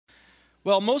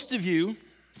Well, most of you,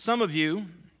 some of you,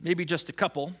 maybe just a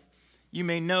couple, you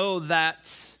may know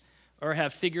that or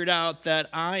have figured out that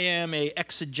I am a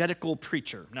exegetical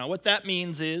preacher. Now, what that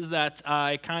means is that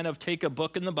I kind of take a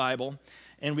book in the Bible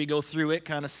and we go through it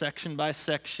kind of section by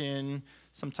section,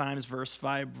 sometimes verse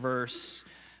by verse.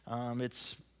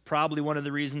 It's probably one of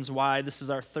the reasons why this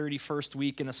is our 31st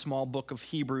week in a small book of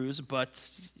Hebrews,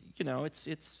 but, you know,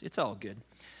 it's all good.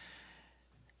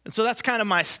 And so that's kind of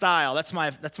my style. That's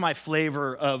my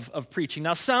flavor of preaching.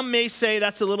 Now, some may say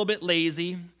that's a little bit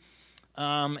lazy.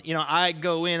 I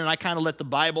go in and I kind of let the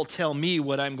Bible tell me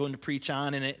what I'm going to preach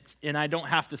on, and I don't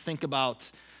have to think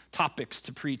about topics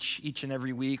to preach each and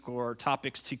every week or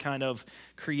topics to kind of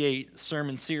create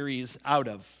sermon series out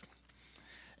of.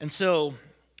 And so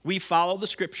we follow the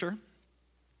Scripture.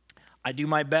 I do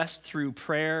my best through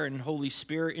prayer and Holy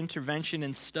Spirit intervention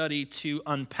and study to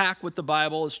unpack what the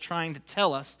Bible is trying to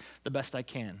tell us the best I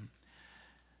can.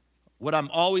 What I'm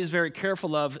always very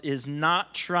careful of is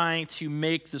not trying to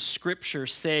make the Scripture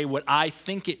say what I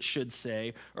think it should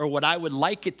say or what I would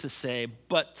like it to say,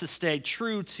 but to stay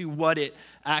true to what it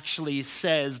actually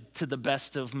says to the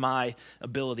best of my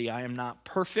ability. I am not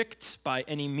perfect by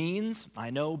any means. I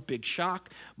know, big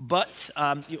shock, but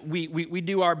we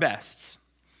do our best.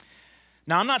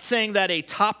 Now, I'm not saying that a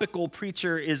topical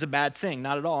preacher is a bad thing,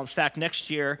 not at all. In fact, next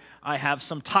year, I have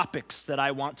some topics that I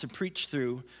want to preach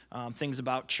through, things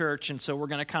about church, and so we're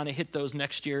going to kind of hit those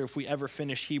next year if we ever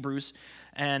finish Hebrews.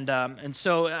 And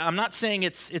so I'm not saying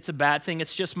it's a bad thing.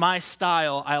 It's just my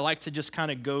style. I like to just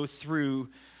kind of go through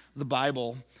the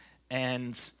Bible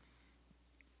and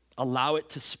allow it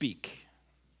to speak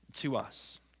to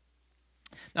us.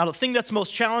 Now, the thing that's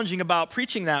most challenging about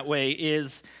preaching that way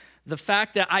is the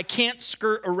fact that I can't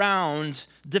skirt around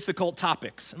difficult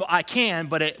topics. Well, I can,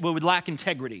 but it would lack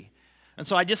integrity. And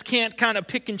so I just can't kind of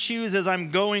pick and choose as I'm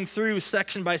going through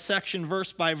section by section,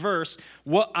 verse by verse,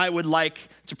 what I would like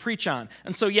to preach on.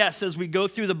 And so yes, as we go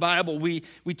through the Bible, we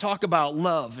talk about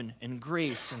love and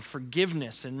grace and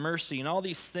forgiveness and mercy and all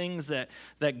these things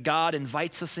that God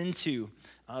invites us into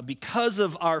because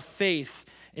of our faith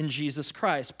in Jesus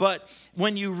Christ. But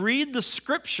when you read the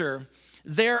Scripture,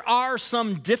 there are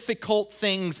some difficult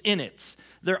things in it.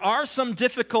 There are some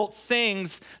difficult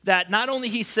things that not only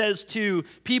he says to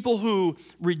people who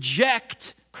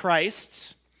reject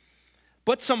Christ,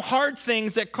 but some hard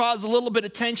things that cause a little bit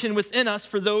of tension within us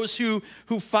for those who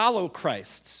follow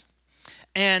Christ.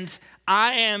 And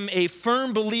I am a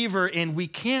firm believer in we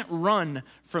can't run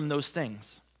from those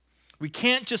things. We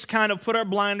can't just kind of put our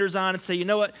blinders on and say, you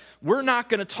know what, we're not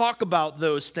going to talk about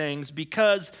those things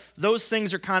because those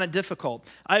things are kind of difficult.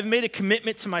 I've made a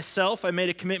commitment to myself. I made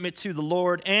a commitment to the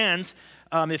Lord. And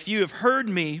if you have heard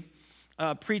me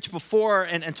preach before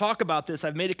and talk about this,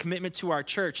 I've made a commitment to our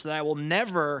church that I will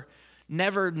never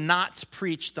not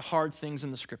preach the hard things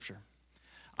in the Scripture.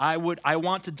 I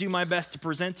want to do my best to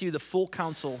present to you the full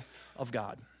counsel of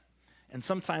God. And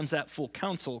sometimes that full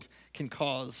counsel can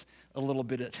cause a little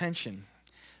bit of tension.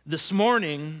 This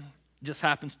morning just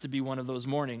happens to be one of those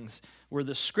mornings where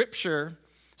the Scripture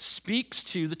speaks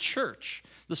to the church.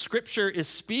 The Scripture is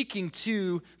speaking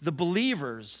to the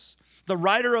believers. The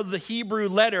writer of the Hebrew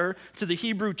letter to the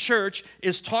Hebrew church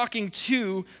is talking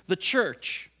to the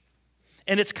church.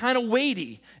 And it's kind of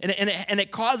weighty, and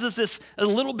it causes a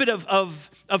little bit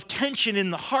of tension in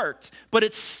the heart, but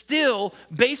it's still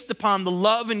based upon the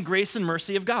love and grace and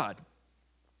mercy of God.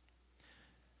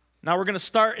 Now we're going to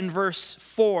start in verse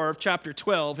 4 of chapter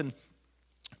 12, and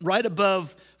right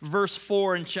above verse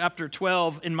 4 in chapter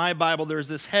 12 in my Bible, there's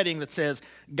this heading that says,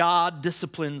 God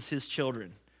disciplines his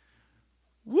children.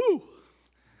 Woo!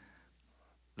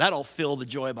 That'll fill the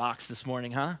joy box this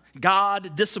morning, huh?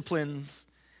 God disciplines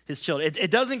his children. It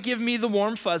doesn't give me the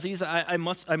warm fuzzies, I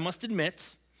must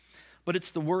admit, but it's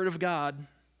the word of God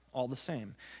all the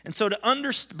same. And so to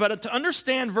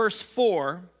understand verse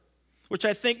 4, which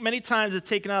I think many times is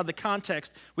taken out of the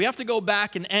context, we have to go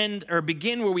back and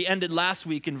begin where we ended last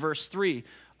week in verse 3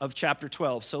 of chapter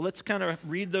 12. So let's kind of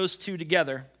read those two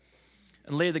together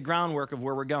and lay the groundwork of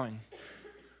where we're going.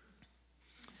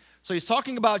 So he's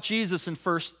talking about Jesus in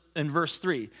verse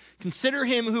 3. Consider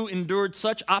him who endured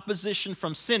such opposition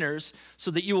from sinners so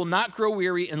that you will not grow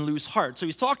weary and lose heart. So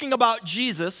he's talking about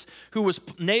Jesus who was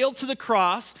nailed to the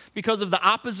cross because of the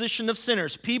opposition of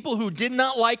sinners. People who did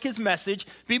not like his message,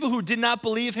 people who did not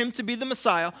believe him to be the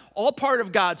Messiah, all part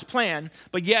of God's plan,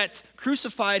 but yet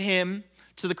crucified him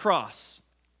to the cross.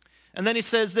 And then he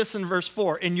says this in verse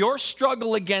 4, in your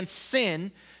struggle against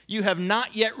sin, you have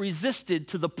not yet resisted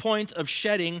to the point of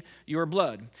shedding your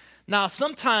blood. Now,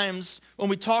 sometimes when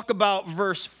we talk about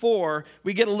verse 4,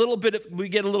 we get a little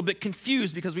bit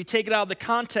confused because we take it out of the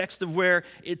context of where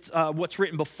it's what's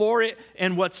written before it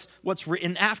and what's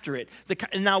written after it.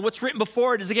 Now, what's written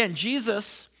before it is, again,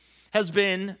 Jesus has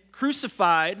been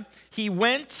crucified. He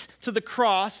went to the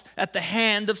cross at the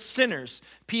hand of sinners,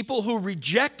 people who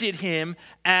rejected him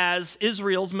as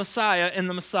Israel's Messiah and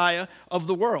the Messiah of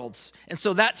the worlds. And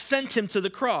so that sent him to the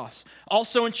cross.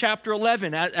 Also in chapter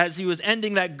 11, as he was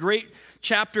ending that great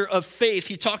chapter of faith,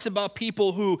 he talks about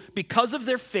people who, because of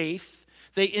their faith,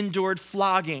 they endured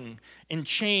flogging and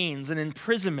chains and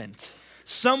imprisonment.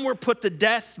 Some were put to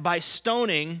death by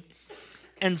stoning,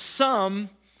 and some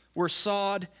were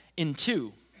sawed in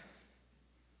two.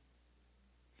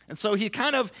 And so he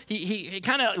kind of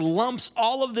lumps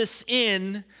all of this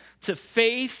in to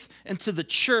faith and to the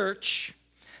church,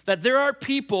 that there are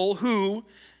people who,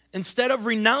 instead of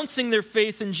renouncing their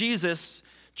faith in Jesus,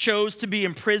 chose to be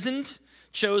imprisoned,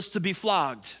 chose to be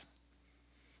flogged.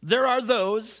 There are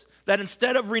those that,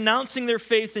 instead of renouncing their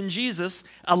faith in Jesus,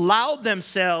 allowed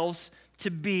themselves to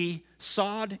be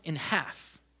sawed in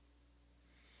half.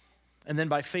 And then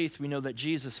by faith, we know that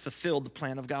Jesus fulfilled the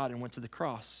plan of God and went to the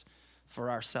cross for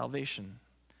our salvation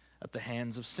at the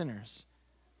hands of sinners.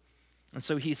 And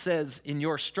so he says, in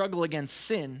your struggle against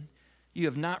sin, you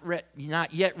have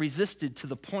not yet resisted to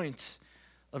the point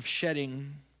of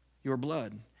shedding your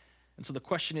blood. And so the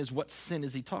question is, what sin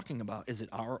is he talking about? Is it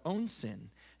our own sin?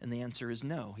 And the answer is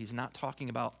no. He's not talking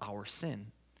about our sin,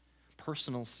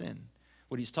 personal sin.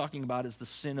 What he's talking about is the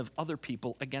sin of other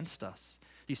people against us.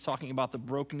 He's talking about the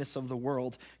brokenness of the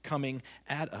world coming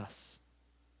at us.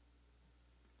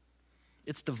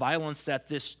 It's the violence that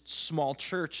this small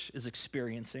church is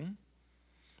experiencing.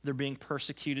 They're being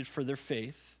persecuted for their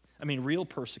faith. Real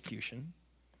persecution.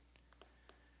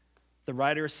 The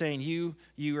writer is saying you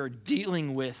are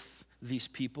dealing with these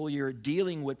people. You're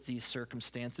dealing with these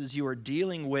circumstances. You are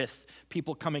dealing with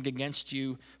people coming against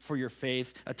you for your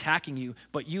faith, attacking you,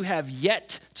 but you have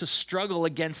yet to struggle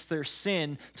against their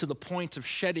sin to the point of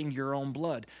shedding your own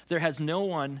blood. There has no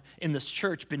one in this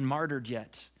church been martyred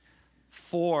yet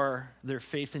for their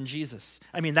faith in Jesus.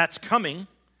 That's coming,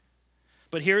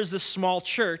 but here's this small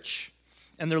church,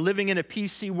 and they're living in a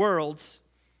PC world,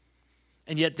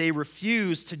 and yet they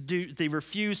refuse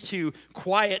to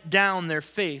quiet down their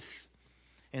faith.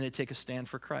 And they take a stand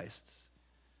for Christ,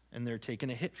 and they're taking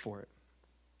a hit for it.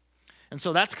 And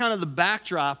so that's kind of the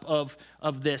backdrop of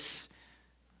this.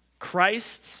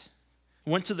 Christ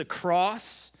went to the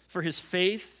cross for his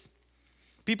faith.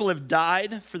 People have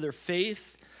died for their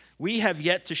faith. We have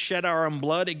yet to shed our own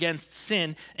blood against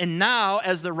sin. And now,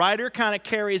 as the writer kind of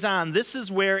carries on, this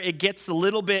is where it gets a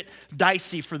little bit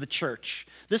dicey for the church.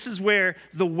 This is where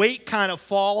the weight kind of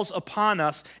falls upon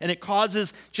us, and it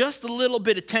causes just a little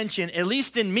bit of tension, at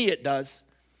least in me it does.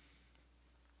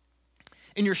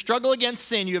 In your struggle against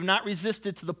sin, you have not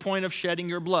resisted to the point of shedding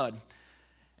your blood.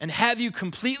 And have you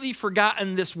completely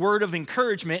forgotten this word of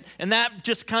encouragement? And that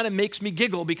just kind of makes me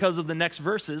giggle because of the next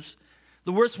verses.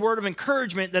 The worst word of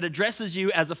encouragement that addresses you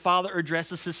as a father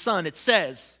addresses his son. It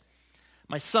says,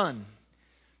 "My son,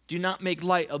 do not make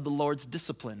light of the Lord's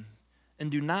discipline,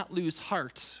 and do not lose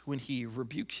heart when he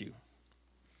rebukes you."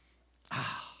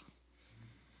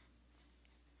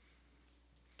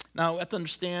 Now, we have to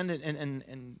understand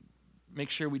and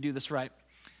make sure we do this right.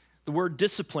 The word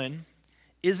discipline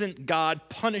isn't God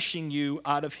punishing you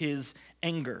out of his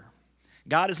anger.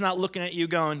 God is not looking at you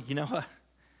going, you know what?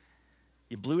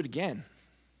 You blew it again.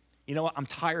 You know what? I'm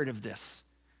tired of this.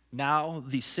 Now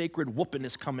the sacred whooping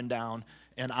is coming down,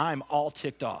 and I'm all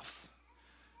ticked off.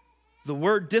 The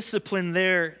word discipline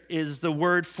there is the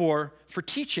word for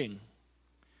teaching.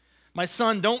 My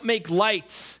son, don't make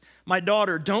light. My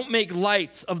daughter, don't make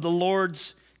light of the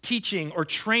Lord's teaching or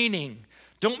training.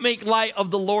 Don't make light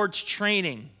of the Lord's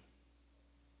training.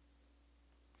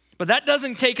 But that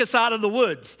doesn't take us out of the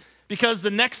woods, because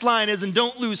the next line is, and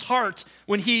don't lose heart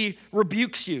when he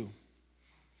rebukes you.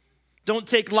 Don't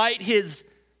take light his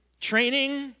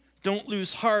training. Don't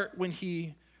lose heart when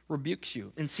he rebukes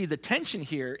you. And see, the tension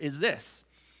here is this.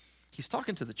 He's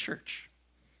talking to the church.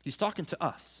 He's talking to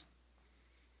us.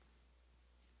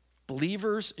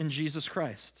 Believers in Jesus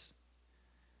Christ.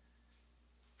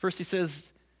 First he says,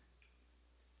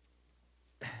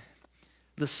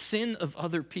 the sin of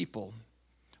other people,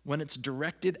 when it's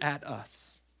directed at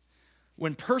us,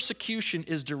 when persecution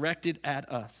is directed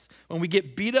at us, when we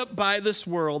get beat up by this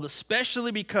world,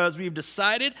 especially because we've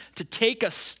decided to take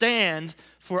a stand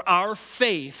for our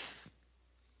faith,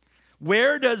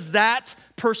 where does that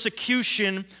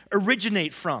persecution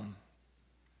originate from?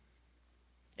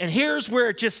 And here's where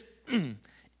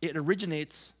it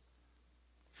originates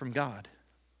from God.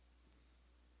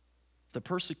 The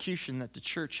persecution that the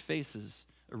church faces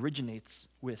originates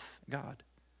with God.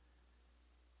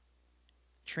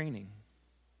 Training,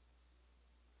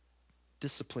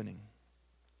 disciplining.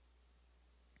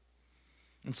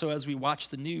 And so as we watch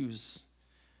the news,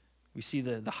 we see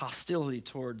the hostility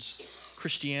towards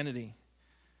Christianity.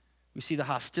 We see the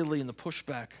hostility and the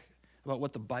pushback about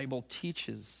what the Bible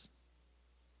teaches.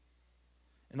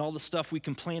 And all the stuff we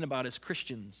complain about as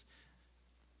Christians.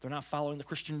 They're not following the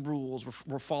Christian rules.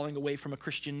 We're falling away from a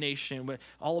Christian nation.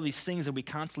 All of these things that we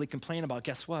constantly complain about,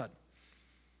 guess what?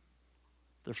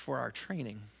 They're for our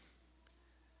training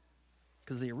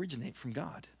because they originate from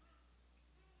God.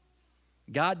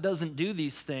 God doesn't do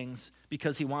these things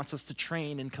because he wants us to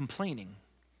train in complaining.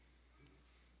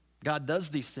 God does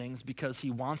these things because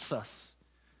he wants us.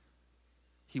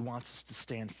 He wants us to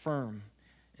stand firm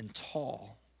and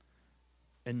tall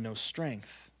and know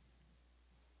strength.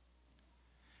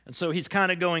 And so he's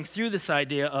kind of going through this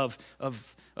idea of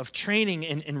training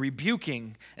and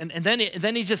rebuking, and then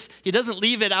he doesn't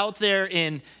leave it out there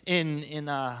in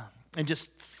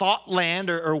just thought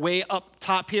land or way up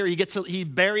top here. He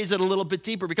buries it a little bit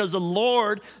deeper because the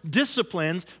Lord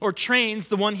disciplines or trains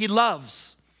the one he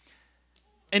loves,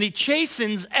 and he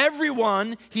chastens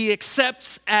everyone he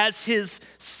accepts as his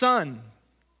son.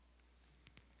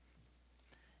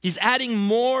 He's adding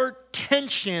more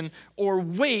tension or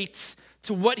weight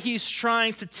to what he's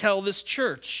trying to tell this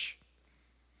church.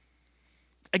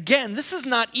 Again, this is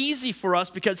not easy for us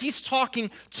because he's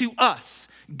talking to us.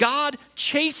 God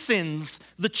chastens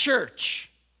the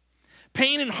church.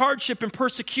 Pain and hardship and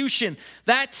persecution,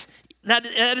 that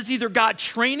is either God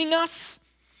training us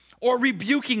or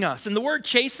rebuking us. And the word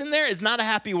chasten there is not a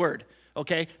happy word,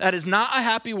 okay? That is not a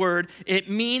happy word. It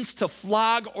means to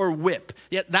flog or whip.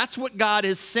 Yet that's what God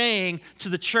is saying to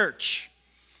the church.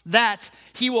 That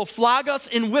he will flog us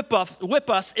and whip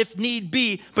us if need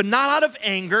be, but not out of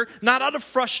anger, not out of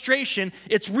frustration.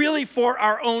 It's really for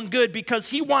our own good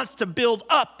because he wants to build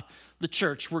up the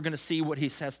church. We're going to see what he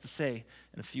has to say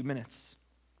in a few minutes.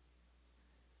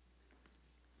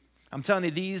 I'm telling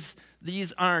you,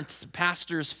 these aren't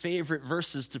pastors' favorite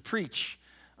verses to preach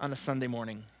on a Sunday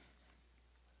morning.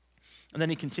 And then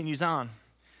he continues on.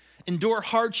 Endure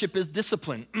hardship as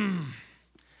discipline.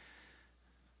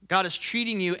 God is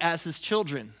treating you as his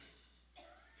children.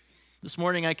 This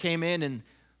morning I came in and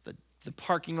the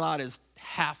parking lot is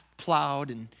half plowed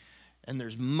and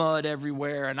there's mud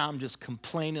everywhere and I'm just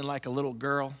complaining like a little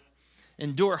girl.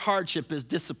 Endure hardship as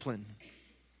discipline.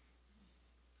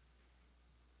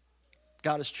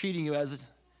 God is treating you as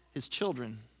his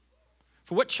children.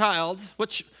 For what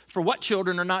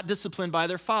children are not disciplined by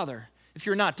their father? If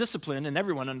you're not disciplined, and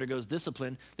everyone undergoes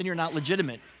discipline, then you're not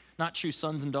legitimate, not true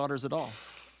sons and daughters at all.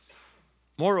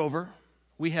 Moreover,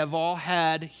 we have all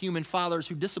had human fathers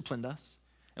who disciplined us,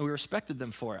 and we respected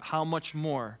them for it. How much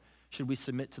more should we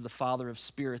submit to the Father of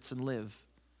spirits and live?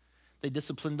 They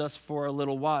disciplined us for a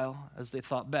little while, as they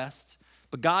thought best,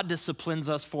 but God disciplines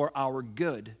us for our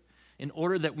good, in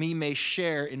order that we may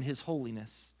share in his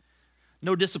holiness.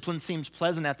 No discipline seems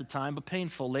pleasant at the time, but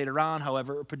painful. Later on,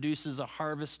 however, it produces a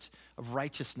harvest of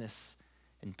righteousness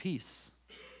and peace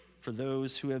for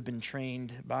those who have been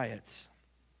trained by it.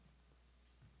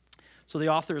 So the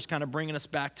author is kind of bringing us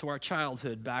back to our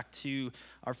childhood, back to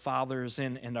our fathers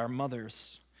and our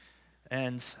mothers.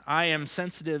 And I am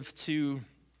sensitive to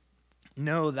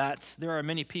know that there are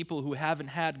many people who haven't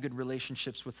had good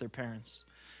relationships with their parents.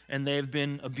 And they've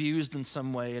been abused in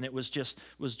some way, and it was just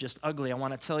ugly. I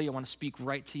want to tell you, I want to speak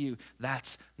right to you.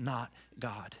 That's not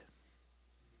God.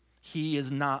 He is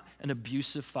not an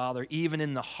abusive father. Even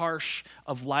in the harsh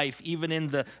of life, even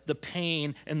in the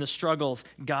pain and the struggles,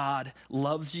 God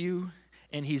loves you,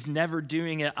 and he's never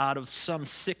doing it out of some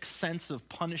sick sense of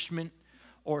punishment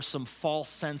or some false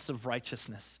sense of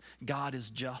righteousness. God is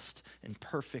just and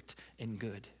perfect and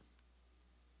good.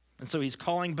 And so he's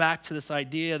calling back to this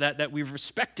idea that we've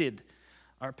respected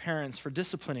our parents for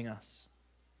disciplining us.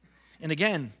 And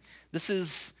again, this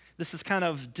is kind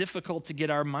of difficult to get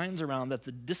our minds around, that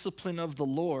the discipline of the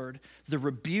Lord, the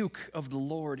rebuke of the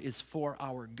Lord is for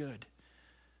our good.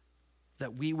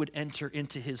 That we would enter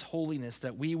into his holiness,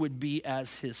 that we would be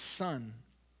as his son.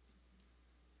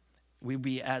 We'd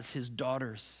be as his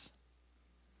daughters.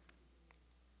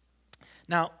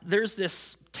 Now, there's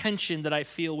this tension that I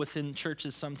feel within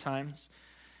churches sometimes,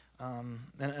 and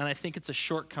I think it's a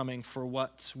shortcoming for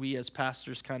what we as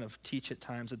pastors kind of teach at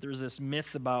times, that there's this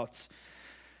myth about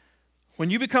when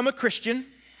you become a Christian,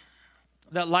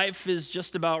 that life is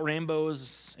just about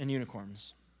rainbows and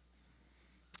unicorns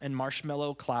and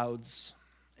marshmallow clouds,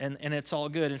 and it's all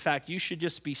good. In fact, you should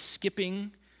just be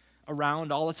skipping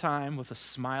around all the time with a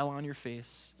smile on your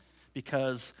face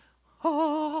because,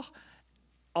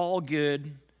 all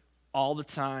good all the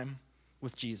time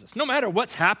with Jesus. No matter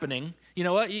what's happening, you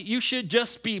know what? You should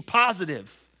just be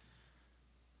positive.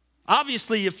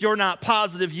 Obviously, if you're not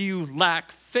positive, you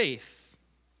lack faith.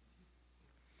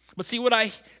 But see, what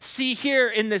I see here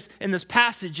in this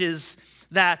passage is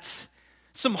that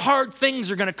some hard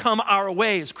things are going to come our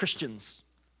way as Christians.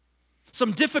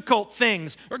 Some difficult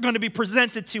things are going to be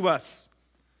presented to us.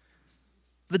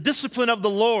 The discipline of the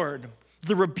Lord,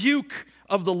 the rebuke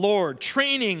of the Lord,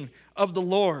 training of the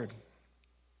Lord.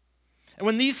 And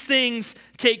when these things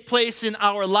take place in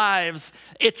our lives,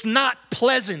 it's not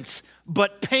pleasant,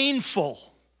 but painful.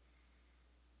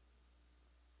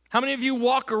 How many of you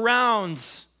walk around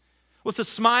with a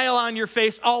smile on your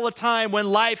face all the time when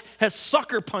life has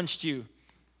sucker punched you?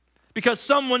 Because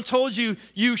someone told you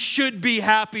you should be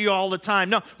happy all the time.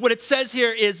 No, what it says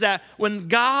here is that when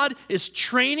God is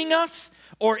training us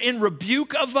or in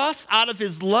rebuke of us out of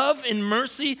his love and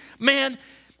mercy, man,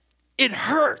 it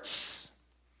hurts.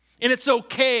 And it's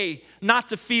okay not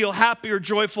to feel happy or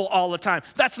joyful all the time.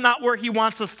 That's not where he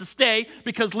wants us to stay,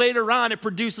 because later on it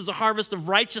produces a harvest of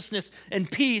righteousness and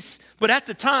peace. But at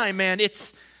the time, man,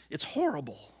 it's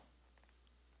horrible.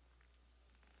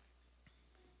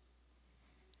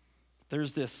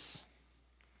 There's this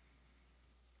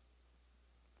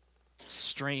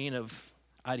strain of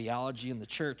ideology in the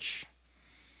church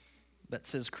that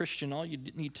says, Christian, all you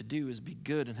need to do is be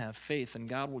good and have faith, and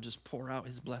God will just pour out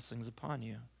his blessings upon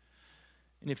you.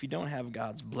 And if you don't have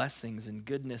God's blessings and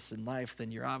goodness in life,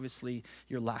 then you're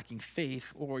lacking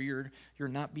faith, or you're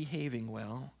not behaving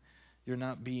well. You're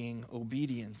not being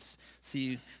obedient.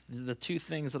 See, the two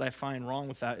things that I find wrong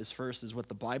with that is, first, is what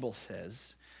the Bible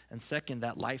says, and second,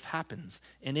 that life happens.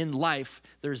 And in life,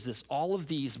 there's all of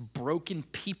these broken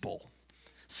people,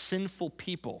 sinful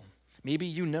people. Maybe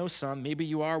you know some, maybe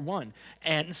you are one.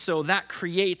 And so that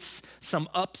creates some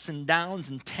ups and downs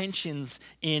and tensions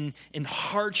in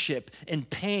hardship and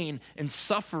pain and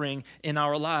suffering in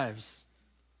our lives.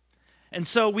 And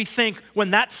so we think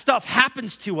when that stuff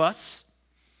happens to us,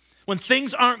 when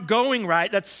things aren't going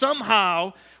right, that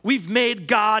somehow we've made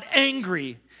God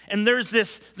angry. And there's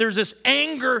this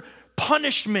anger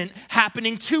punishment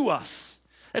happening to us.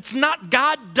 It's not,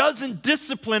 God doesn't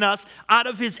discipline us out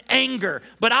of his anger,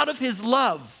 but out of his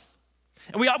love.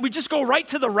 And we just go right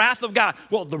to the wrath of God.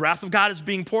 Well, the wrath of God is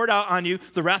being poured out on you.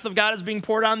 The wrath of God is being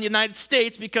poured out on the United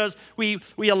States because we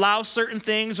allow certain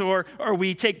things or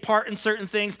we take part in certain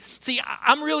things. See,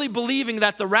 I'm really believing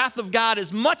that the wrath of God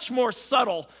is much more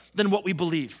subtle than what we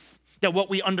believe, than what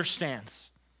we understand.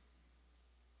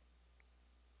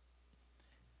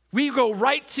 We go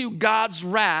right to God's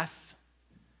wrath,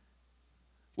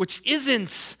 which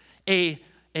isn't a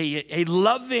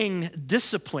loving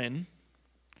discipline,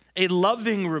 a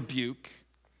loving rebuke,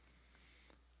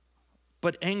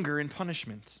 but anger and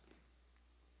punishment.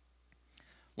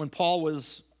 When Paul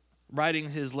was writing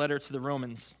his letter to the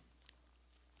Romans,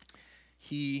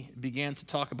 he began to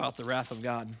talk about the wrath of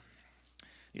God.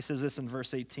 He says this in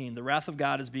verse 18, "The wrath of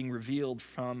God is being revealed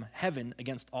from heaven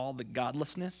against all the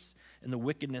godlessness and the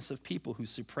wickedness of people who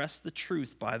suppress the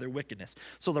truth by their wickedness."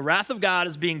 So the wrath of God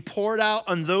is being poured out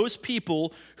on those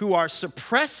people who are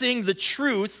suppressing the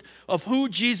truth of who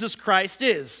Jesus Christ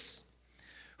is,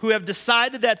 who have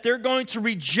decided that they're going to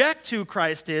reject who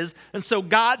Christ is, and so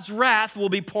God's wrath will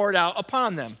be poured out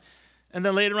upon them. And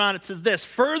then later on it says this,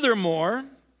 "Furthermore,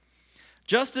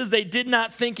 just as they did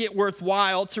not think it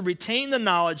worthwhile to retain the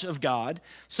knowledge of God."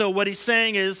 So what he's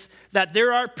saying is that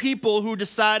there are people who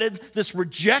decided this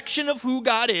rejection of who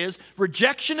God is,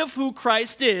 rejection of who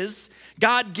Christ is,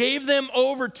 God gave them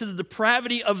over to the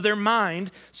depravity of their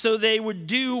mind so they would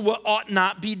do what ought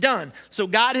not be done. So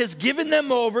God has given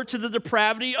them over to the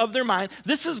depravity of their mind.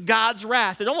 This is God's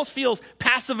wrath. It almost feels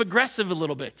passive-aggressive a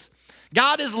little bit.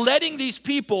 God is letting these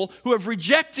people who have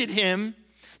rejected him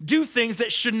do things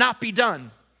that should not be done.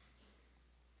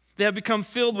 They have become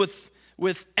filled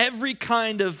with every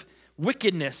kind of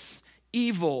wickedness,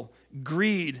 evil,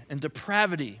 greed, and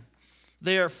depravity.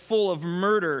 They are full of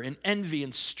murder and envy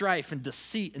and strife and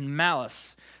deceit and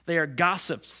malice. They are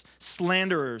gossips,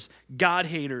 slanderers,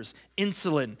 God-haters,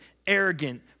 insolent,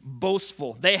 arrogant,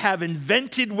 boastful. They have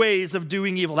invented ways of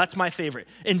doing evil. That's my favorite.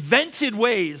 Invented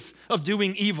ways of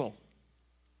doing evil.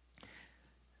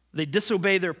 They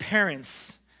disobey their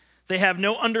parents. They have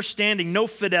no understanding, no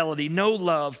fidelity, no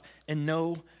love, and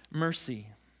no mercy.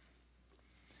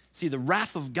 See, the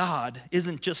wrath of God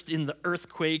isn't just in the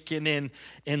earthquake and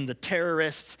in the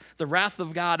terrorists. The wrath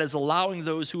of God is allowing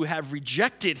those who have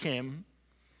rejected him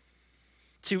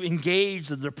to engage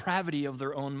the depravity of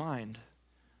their own mind,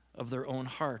 of their own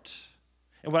heart.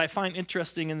 And what I find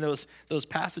interesting in those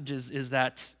passages is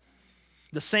that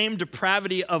the same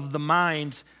depravity of the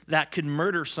mind that could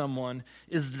murder someone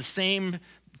is the same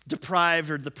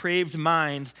deprived or depraved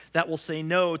mind that will say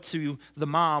no to the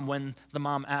mom when the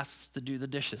mom asks to do the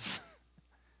dishes.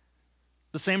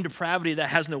 The same depravity that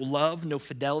has no love, no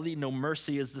fidelity, no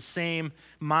mercy is the same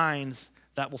mind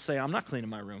that will say, I'm not cleaning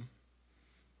my room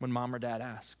when mom or dad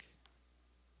ask.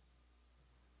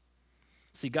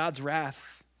 See, God's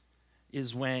wrath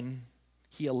is when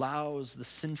he allows the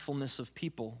sinfulness of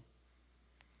people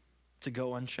to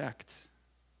go unchecked.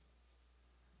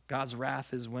 God's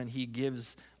wrath is when he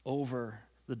gives over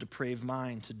the depraved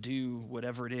mind to do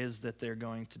whatever it is that they're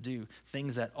going to do,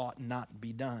 things that ought not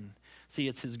be done. See,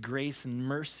 it's his grace and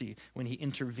mercy when he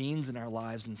intervenes in our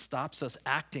lives and stops us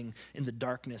acting in the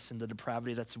darkness and the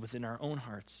depravity that's within our own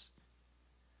hearts.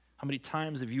 How many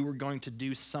times have you were going to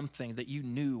do something that you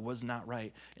knew was not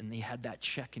right, and you had that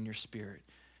check in your spirit,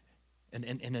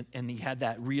 and you had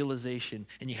that realization,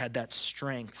 and you had that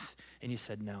strength, and you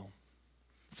said no?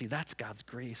 See, that's God's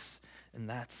grace, and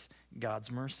that's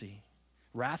God's mercy.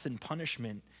 Wrath and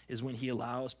punishment is when he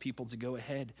allows people to go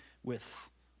ahead with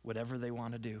whatever they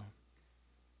want to do.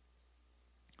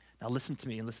 Now listen to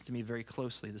me, and listen to me very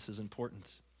closely. This is important.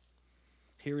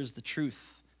 Here is the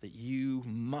truth that you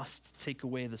must take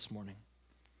away this morning.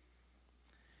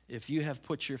 If you have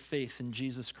put your faith in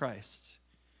Jesus Christ,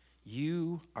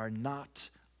 you are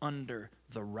not under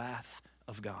the wrath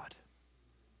of God.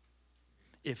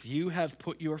 If you have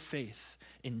put your faith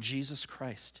in Jesus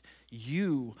Christ,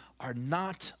 you are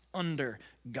not under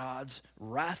God's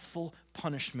wrathful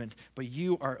punishment, but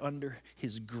you are under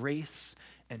his grace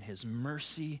and his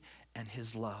mercy and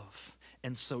his love.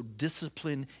 And so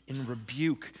discipline and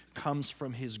rebuke comes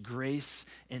from his grace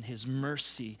and his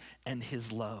mercy and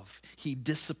his love. He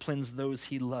disciplines those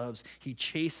he loves. He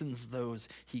chastens those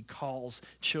he calls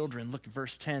children. Look at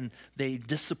verse 10. They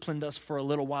disciplined us for a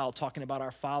little while, talking about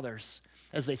our fathers,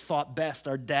 as they thought best.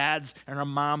 Our dads and our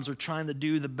moms are trying to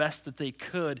do the best that they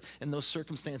could in those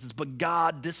circumstances. But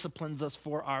God disciplines us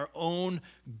for our own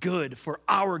good, for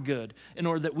our good, in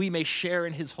order that we may share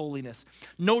in his holiness.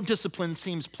 No discipline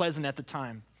seems pleasant at the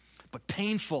time, but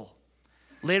painful.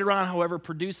 Later on, however,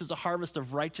 produces a harvest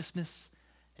of righteousness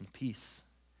and peace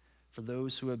for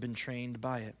those who have been trained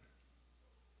by it.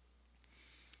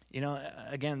 You know,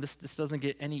 again, this doesn't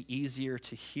get any easier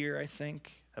to hear,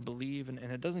 I believe, and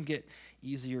it doesn't get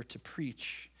easier to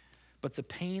preach. But the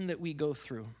pain that we go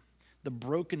through, the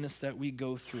brokenness that we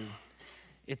go through,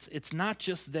 it's not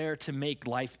just there to make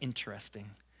life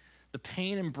interesting. The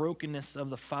pain and brokenness of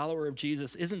the follower of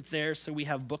Jesus isn't there so we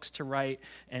have books to write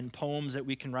and poems that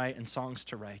we can write and songs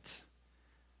to write.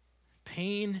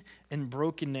 Pain and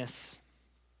brokenness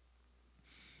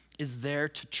is there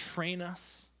to train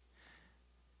us,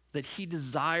 that he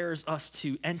desires us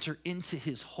to enter into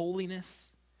his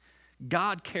holiness.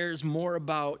 God cares more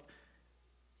about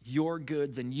your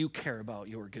good than you care about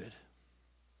your good.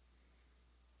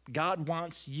 God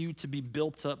wants you to be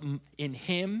built up in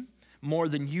him more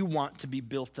than you want to be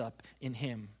built up in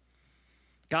him.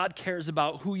 God cares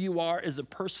about who you are as a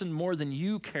person more than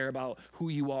you care about who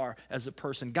you are as a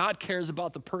person. God cares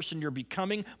about the person you're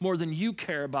becoming more than you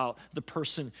care about the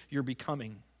person you're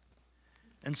becoming.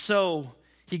 And so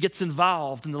he gets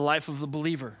involved in the life of the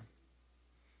believer.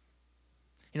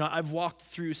 You know, I've walked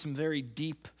through some very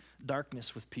deep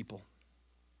darkness with people,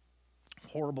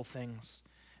 horrible things.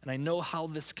 And I know how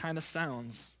this kind of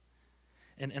sounds.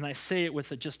 And I say it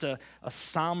with just a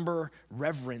somber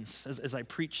reverence as I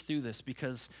preach through this,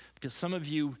 because some of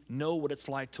you know what it's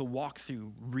like to walk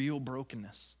through real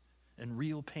brokenness and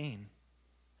real pain.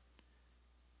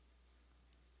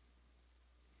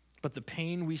 But the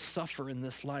pain we suffer in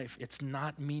this life, it's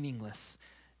not meaningless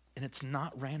and it's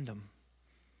not random.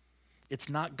 It's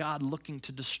not God looking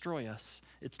to destroy us.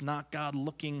 It's not God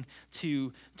looking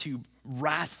to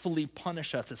wrathfully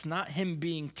punish us. It's not him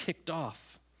being ticked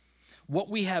off. What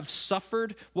we have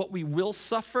suffered, what we will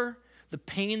suffer, the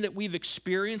pain that we've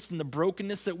experienced and the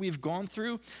brokenness that we've gone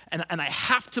through, and I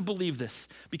have to believe this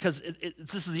because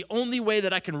this is the only way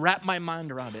that I can wrap my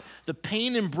mind around it. The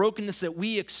pain and brokenness that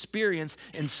we experience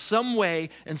in some way,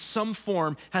 in some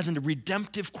form, has a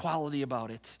redemptive quality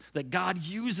about it, that God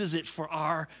uses it for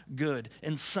our good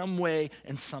in some way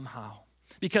and somehow.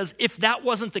 Because if that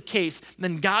wasn't the case,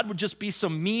 then God would just be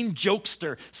some mean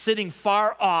jokester sitting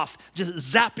far off, just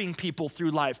zapping people through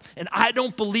life. And I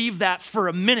don't believe that for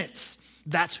a minute.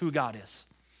 That's who God is.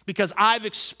 Because I've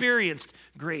experienced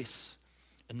grace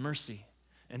and mercy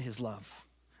and his love.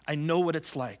 I know what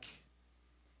it's like.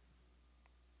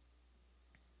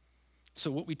 So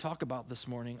what we talk about this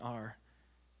morning are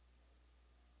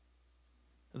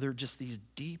They're just these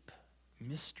deep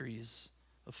mysteries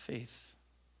of faith.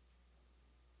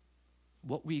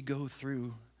 What we go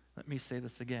through, let me say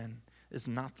this again, is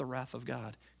not the wrath of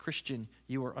God. Christian,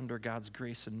 you are under God's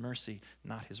grace and mercy,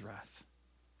 not his wrath.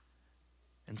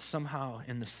 And somehow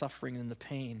in the suffering and the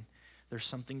pain, there's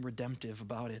something redemptive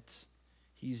about it.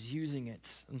 He's using it,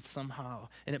 and somehow,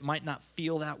 and it might not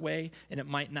feel that way, and it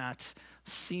might not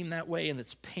seem that way, and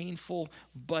it's painful,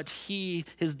 but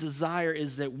his desire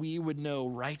is that we would know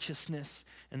righteousness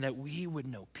and that we would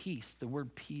know peace. The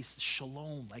word peace,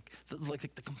 shalom, like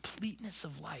the completeness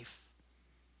of life.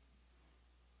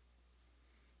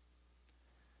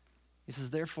 He says,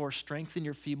 therefore, strengthen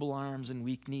your feeble arms and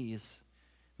weak knees.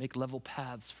 Make level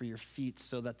paths for your feet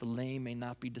so that the lame may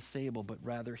not be disabled, but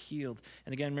rather healed.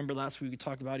 And again, remember last week we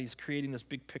talked about he's creating this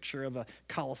big picture of a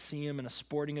coliseum and a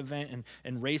sporting event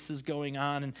and races going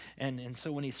on. And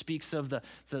so when he speaks of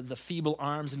the feeble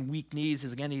arms and weak knees,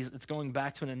 it's going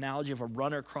back to an analogy of a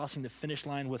runner crossing the finish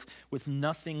line with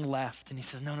nothing left. And he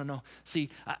says, no.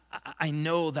 See, I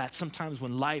know that sometimes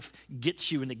when life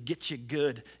gets you and it gets you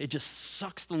good, it just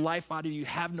sucks the life out of you. You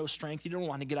have no strength. You don't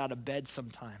want to get out of bed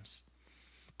sometimes.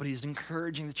 But he's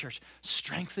encouraging the church,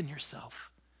 strengthen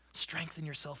yourself. Strengthen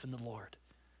yourself in the Lord.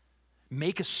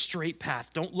 Make a straight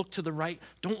path. Don't look to the right.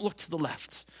 Don't look to the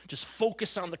left. Just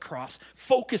focus on the cross.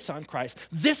 Focus on Christ.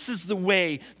 This is the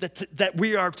way that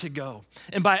we are to go.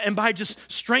 And by just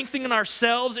strengthening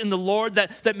ourselves in the Lord,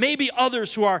 that maybe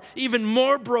others who are even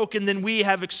more broken than we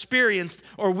have experienced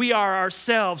or we are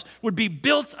ourselves would be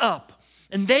built up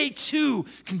and they too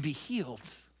can be healed.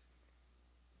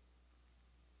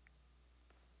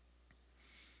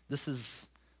 This is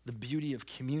the beauty of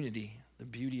community, the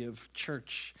beauty of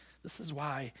church. This is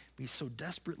why we so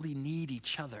desperately need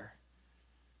each other.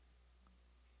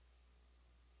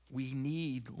 We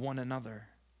need one another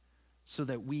so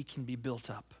that we can be built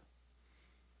up,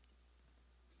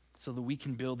 so that we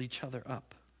can build each other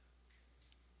up.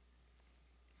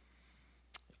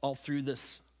 All through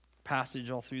this passage,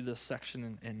 all through this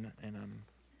section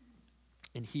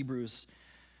in Hebrews,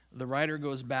 the writer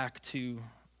goes back to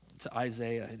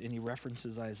Isaiah, and he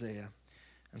references Isaiah.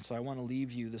 And so I want to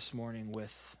leave you this morning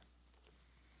with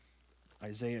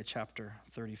Isaiah chapter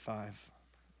 35.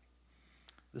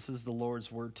 This is the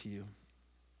Lord's word to you.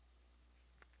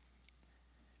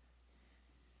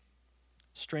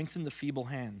 Strengthen the feeble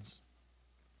hands.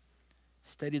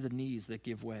 Steady the knees that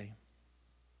give way.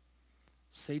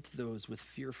 Say to those with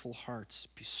fearful hearts,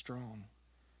 be strong.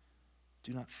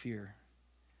 Do not fear.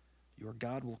 Your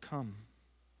God will come.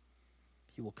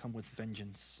 He will come with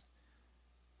vengeance,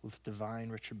 with divine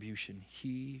retribution.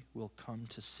 He will come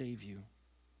to save you.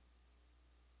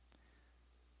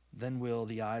 Then will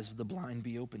the eyes of the blind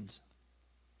be opened,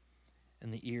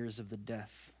 and the ears of the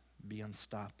deaf be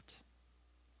unstopped.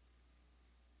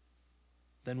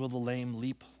 Then will the lame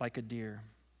leap like a deer,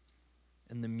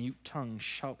 and the mute tongue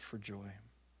shout for joy.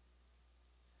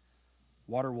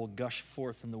 Water will gush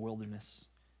forth in the wilderness,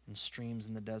 and streams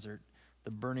in the desert.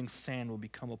 The burning sand will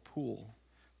become a pool,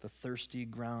 the thirsty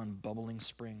ground bubbling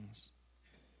springs.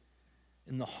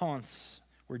 In the haunts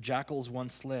where jackals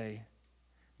once lay,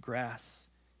 grass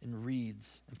and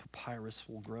reeds and papyrus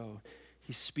will grow.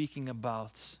 He's speaking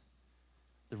about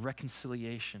the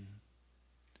reconciliation,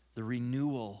 the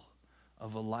renewal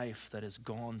of a life that has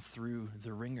gone through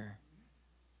the ringer,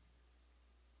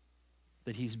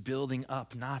 that he's building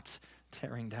up, not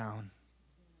tearing down.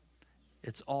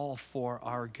 It's all for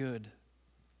our good.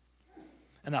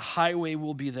 And a highway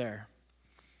will be there.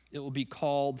 It will be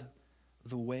called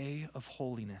the way of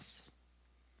holiness.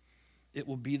 It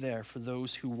will be there for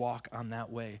those who walk on that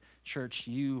way. Church,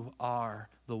 you are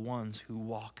the ones who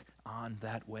walk on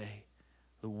that way,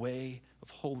 the way of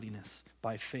holiness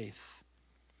by faith.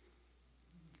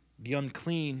 The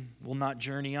unclean will not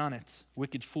journey on it.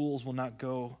 Wicked fools will not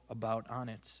go about on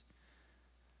it.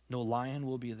 No lion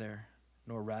will be there,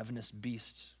 nor ravenous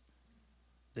beast.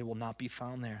 They will not be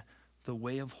found there. The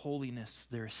way of holiness,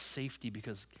 there is safety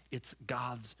because it's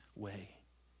God's way.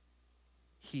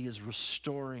 He is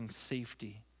restoring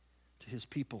safety to his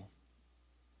people.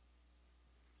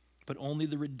 But only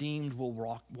the redeemed will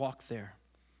walk there.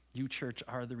 You, church,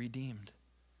 are the redeemed.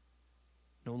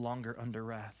 No longer under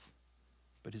wrath,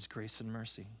 but his grace and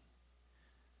mercy.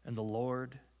 And the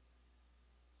Lord,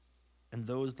 and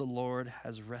those the Lord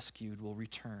has rescued will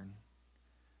return.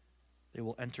 They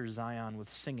will enter Zion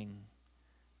with singing.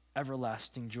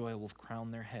 Everlasting joy will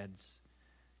crown their heads.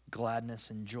 Gladness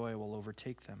and joy will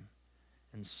overtake them,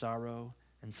 and sorrow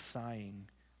and sighing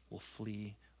will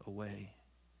flee away.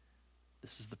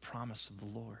 This is the promise of the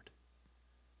Lord.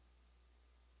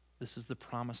 This is the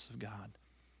promise of God.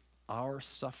 our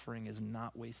suffering is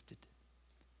not wasted.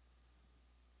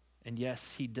 And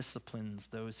yes, he disciplines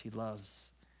those he loves.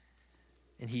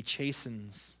 And he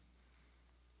chastens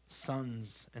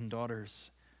sons and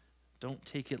daughters. Don't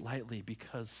take it lightly,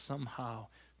 because somehow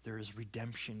there is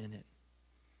redemption in it.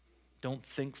 Don't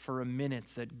think for a minute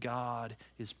that God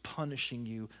is punishing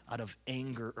you out of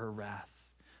anger or wrath,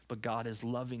 but God is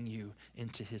loving you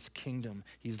into his kingdom.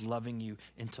 He's loving you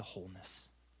into wholeness.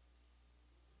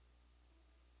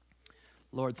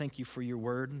 Lord, thank you for your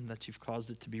word and that you've caused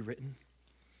it to be written.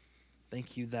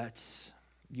 Thank you that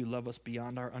you love us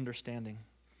beyond our understanding.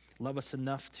 Love us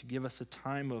enough to give us a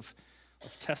time of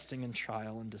testing and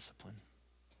trial and discipline.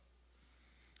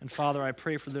 And Father, I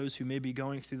pray for those who may be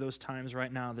going through those times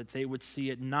right now, that they would see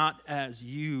it not as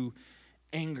you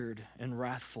angered and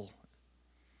wrathful,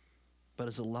 but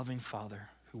as a loving Father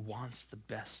who wants the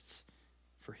best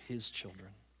for his children.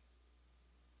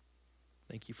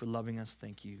 Thank you for loving us.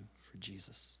 Thank you for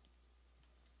Jesus.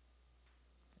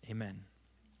 Amen.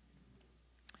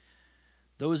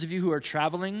 Those of you who are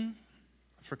traveling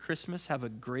for Christmas, have a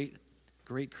great,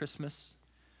 great Christmas.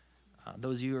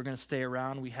 Those of you who are going to stay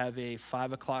around, we have a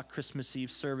 5 o'clock Christmas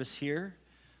Eve service here.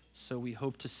 So we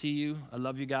hope to see you. I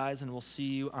love you guys, and we'll see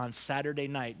you on Saturday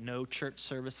night. No church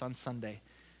service on Sunday.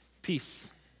 Peace.